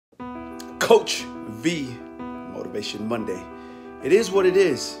Coach V, Motivation Monday. It is what it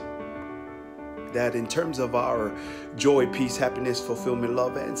is. That in terms of our joy, peace, happiness, fulfillment,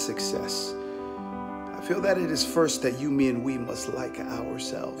 love, and success, I feel that it is first that you, me, and we must like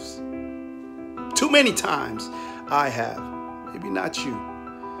ourselves. Too many times I have, maybe not you,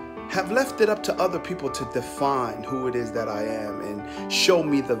 have left it up to other people to define who it is that I am and show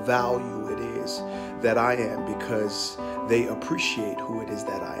me the value it is that I am because they appreciate who it is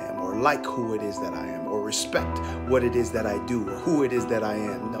that I am, or like who it is that I am, or respect what it is that I do, or who it is that I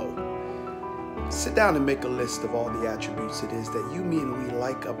am. No. Sit down and make a list of all the attributes it is that you, me, and we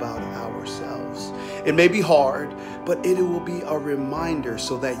like about ourselves. It may be hard, but it will be a reminder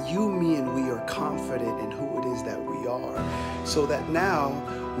so that you, me, and we are confident in who it is that we are, so that now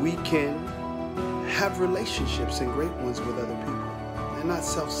we can have relationships and great ones with other people and not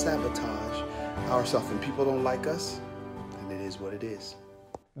self-sabotage ourselves. And people don't like us, and it is what it is.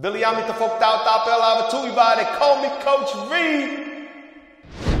 Vogliamo te folk out pela aventura, call me Coach V.